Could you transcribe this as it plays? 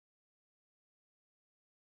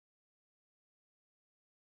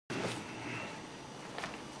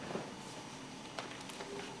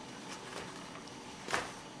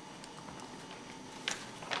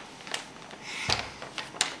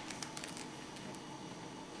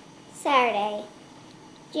Saturday,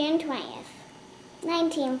 June 20th,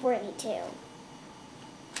 1942.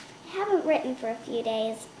 I haven't written for a few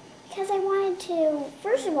days because I wanted to,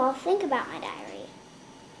 first of all, think about my diary.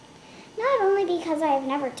 Not only because I have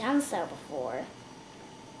never done so before,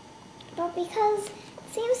 but because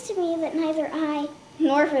it seems to me that neither I,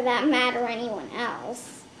 nor for that matter anyone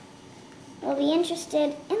else, will be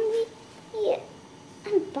interested in the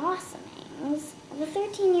unbossomings of a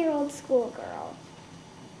 13-year-old schoolgirl.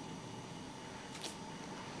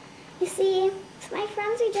 You see, my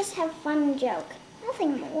friends who just have fun and joke,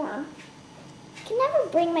 nothing more. I can never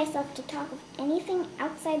bring myself to talk of anything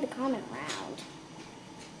outside the common round.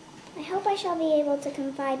 I hope I shall be able to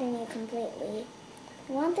confide in you completely.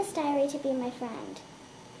 I want this diary to be my friend,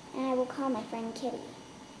 and I will call my friend Kitty.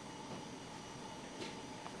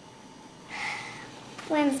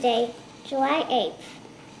 Wednesday, July 8th,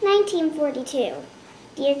 1942.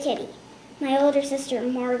 Dear Kitty, my older sister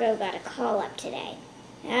Margot got a call up today.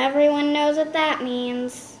 Everyone knows what that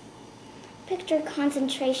means. Picture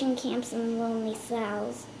concentration camps and lonely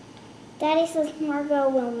cells. Daddy says Margot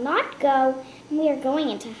will not go, and we are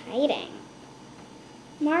going into hiding.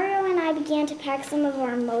 Margot and I began to pack some of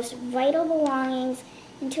our most vital belongings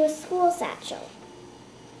into a school satchel.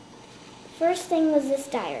 First thing was this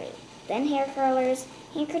diary, then hair curlers,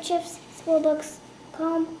 handkerchiefs, school books,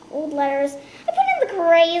 comb, old letters. I put in the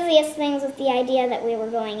craziest things with the idea that we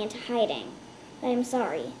were going into hiding. But I'm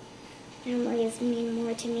sorry. Memories mean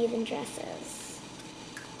more to me than dresses.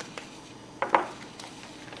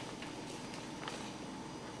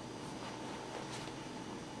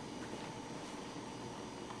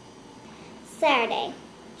 Saturday,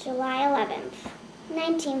 July 11th,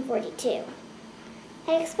 1942.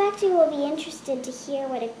 I expect you will be interested to hear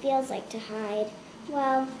what it feels like to hide.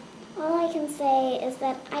 Well, all I can say is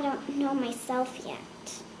that I don't know myself yet.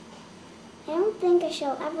 I don't think I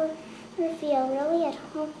shall ever feel really at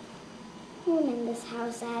home in this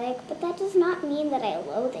house attic, but that does not mean that I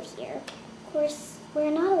loathe it here. Of course,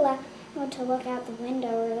 we're not allowed to look out the window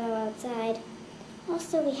or go outside.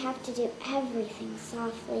 Also, we have to do everything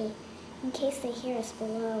softly, in case they hear us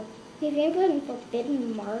below. We've even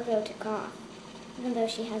forbidden Margot to cough, even though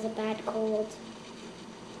she has a bad cold.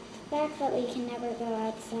 The fact that we can never go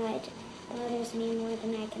outside bothers me more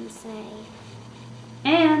than I can say.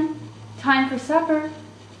 Anne, time for supper.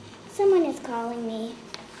 Someone is calling me.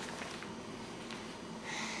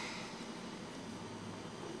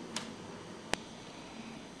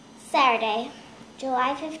 Saturday,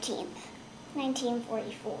 July 15th,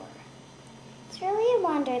 1944. It's really a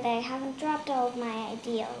wonder that I haven't dropped all of my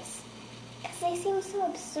ideals, because they seem so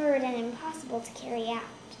absurd and impossible to carry out.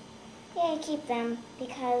 Yet I keep them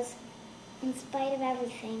because, in spite of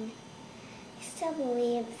everything, I still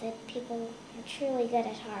believe that people are truly good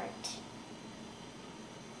at heart.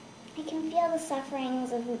 I can feel the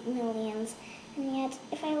sufferings of millions, and yet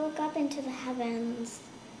if I look up into the heavens,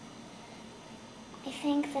 I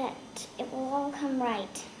think that it will all come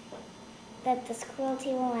right, that this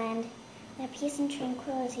cruelty will end, that peace and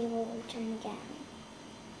tranquility will return again.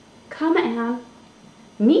 Come, Anne.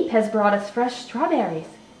 Meep has brought us fresh strawberries.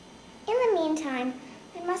 In the meantime,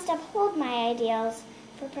 I must uphold my ideals,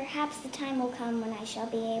 for perhaps the time will come when I shall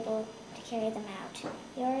be able to carry them out.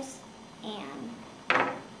 Yours,